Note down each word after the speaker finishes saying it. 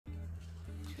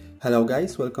Hello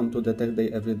guys, welcome to the Tech Day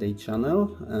Everyday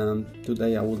channel.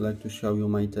 Today I would like to show you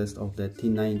my test of the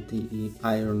T90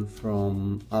 iron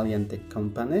from Alientek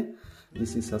company.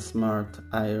 This is a smart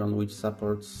iron which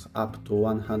supports up to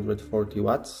 140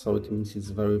 watts, so it means it's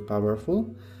very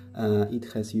powerful. It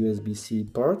has USB-C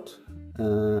port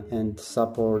and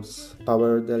supports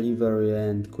power delivery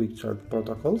and quick charge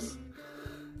protocols.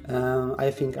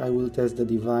 I think I will test the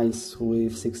device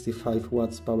with 65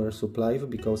 watts power supply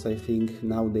because I think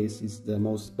nowadays is the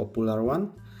most popular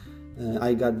one.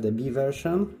 I got the B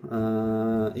version,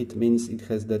 it means it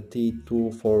has the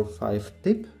T245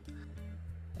 tip.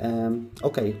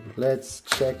 Okay, let's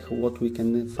check what we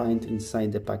can find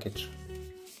inside the package.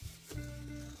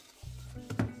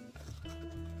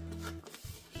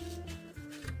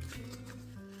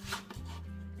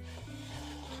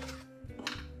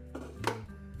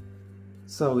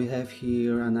 So we have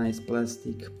here a nice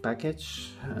plastic package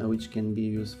which can be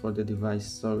used for the device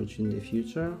storage in the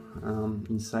future.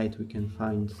 Inside we can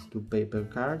find 2 paper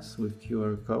cards with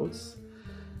QR codes.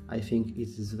 I think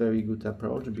it is a very good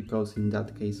approach because in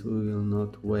that case we will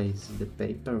not waste the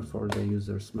paper for the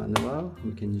user's manual.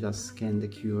 We can just scan the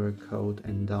QR code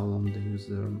and download the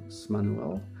user's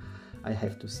manual. I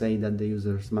have to say that the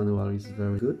user's manual is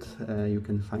very good. You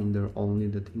can find there all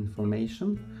needed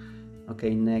information.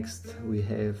 Okay, next we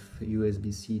have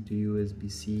USB-C to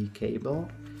USB-C cable.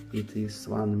 It is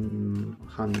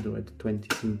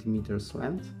 120 centimeters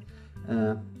length.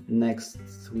 Next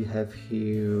we have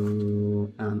here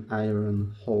an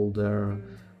iron holder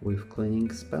with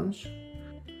cleaning sponge.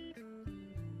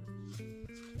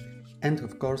 And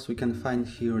of course we can find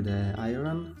here the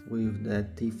iron with the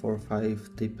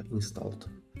T45 tip installed.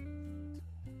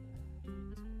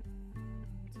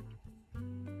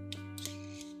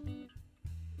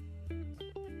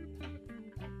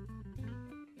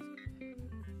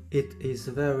 It is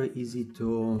very easy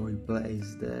to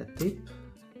replace the tip.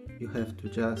 You have to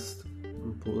just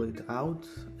pull it out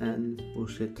and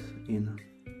push it in.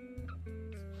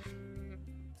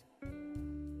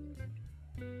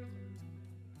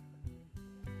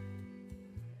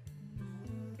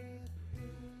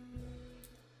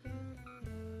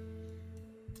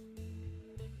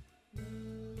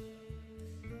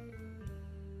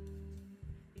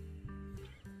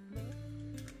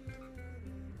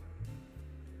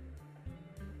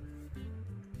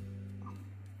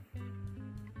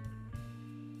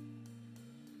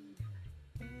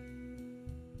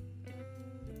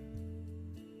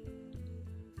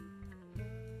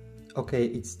 Okay,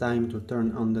 it's time to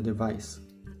turn on the device.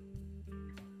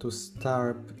 To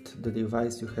start the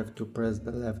device you have to press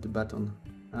the left button.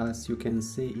 As you can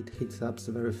see, it heats up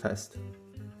very fast.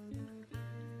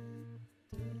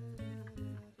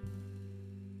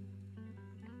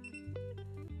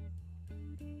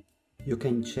 You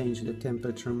can change the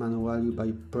temperature manually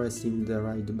by pressing the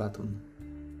right button.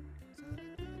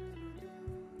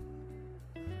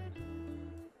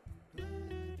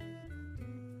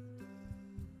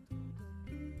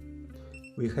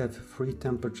 We have 3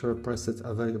 temperature presets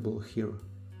available here.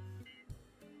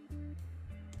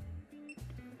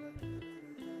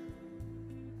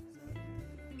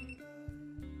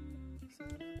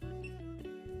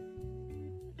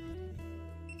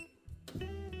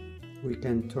 We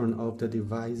can turn off the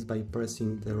device by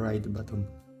pressing the right button.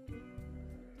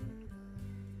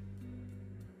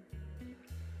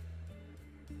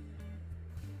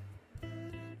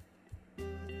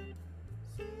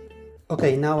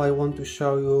 Okay, now I want to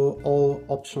show you all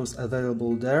options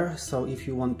available there. So if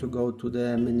you want to go to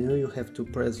the menu, you have to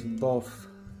press both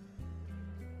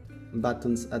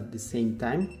buttons at the same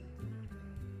time.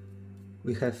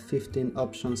 We have 15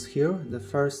 options here. The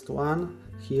first one,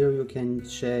 here you can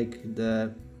check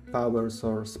the power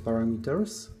source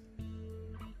parameters.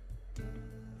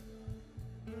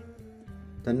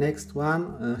 The next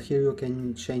one, here you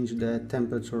can change the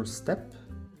temperature step.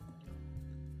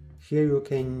 Here you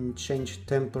can change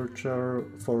temperature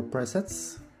for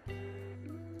presets.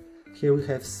 Here we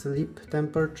have sleep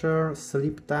temperature,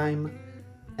 sleep time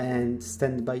and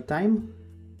standby time.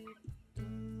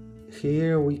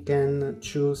 Here we can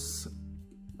choose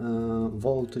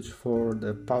voltage for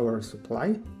the power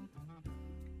supply.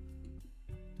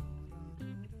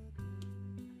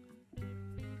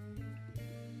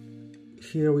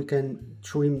 Here we can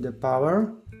trim the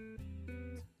power.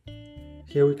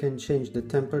 Here we can change the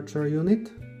temperature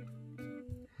unit.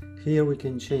 Here we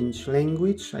can change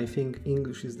language. I think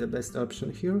English is the best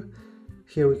option here.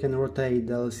 Here we can rotate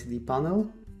the LCD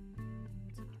panel.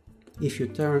 If you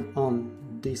turn on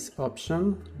this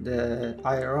option, the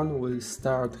iron will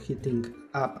start heating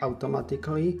up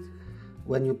automatically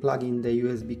when you plug in the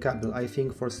USB cable. I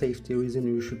think for safety reason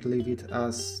you should leave it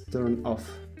as turn off.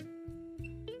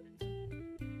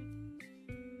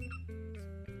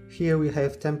 Here we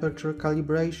have temperature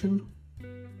calibration.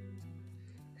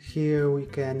 Here we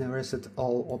can reset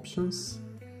all options,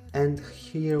 and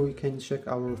here we can check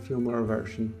our firmware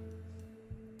version.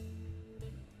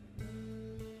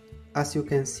 As you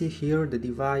can see here, the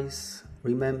device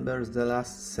remembers the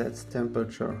last set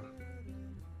temperature.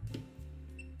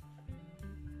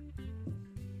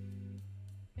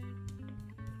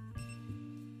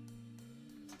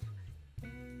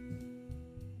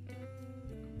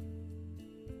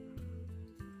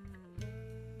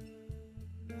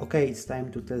 Okay, it's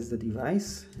time to test the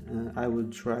device. I will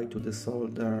try to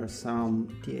desolder some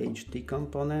THT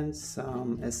components,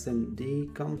 some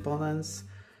SMD components,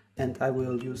 and I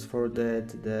will use for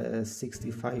that the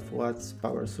 65 watts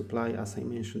power supply as I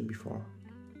mentioned before.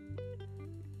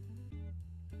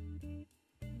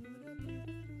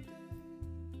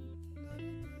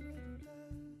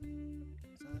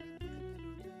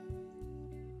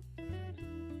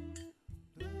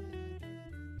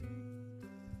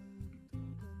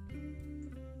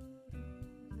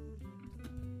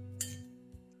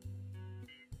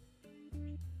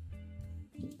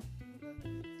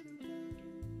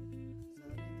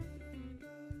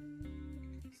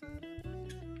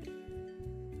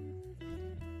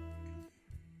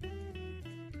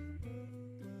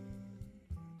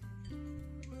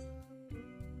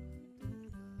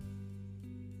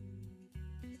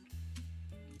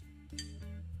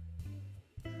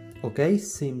 Okay,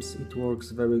 seems it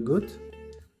works very good.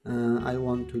 I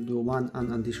want to do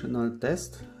an additional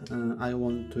test. I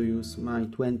want to use my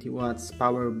 20 watts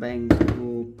power bank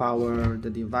to power the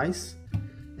device,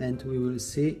 and we will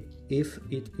see if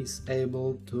it is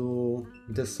able to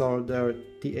desolder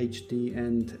THT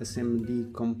and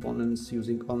SMD components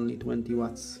using only 20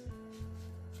 watts.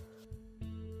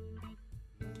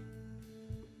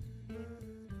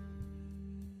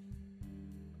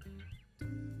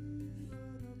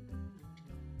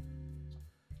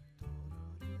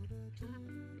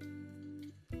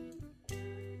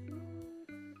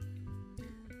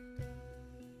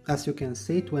 As you can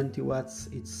see, 20 watts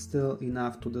is still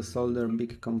enough to desolder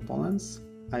big components.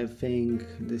 I think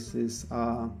this is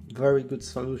a very good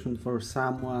solution for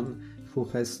someone who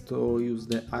has to use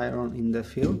the iron in the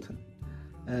field,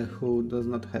 who does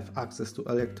not have access to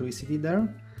electricity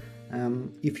there.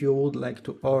 If you would like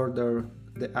to order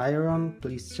the iron,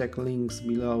 please check links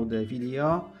below the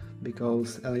video,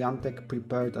 because Alientek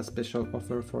prepared a special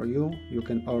offer for you. You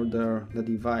can order the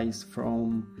device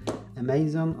from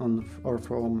Amazon or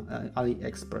from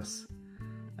AliExpress.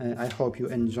 I hope you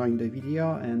enjoyed the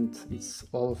video, and it's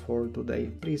all for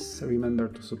today. Please remember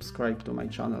to subscribe to my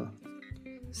channel.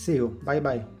 See you, bye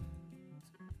bye.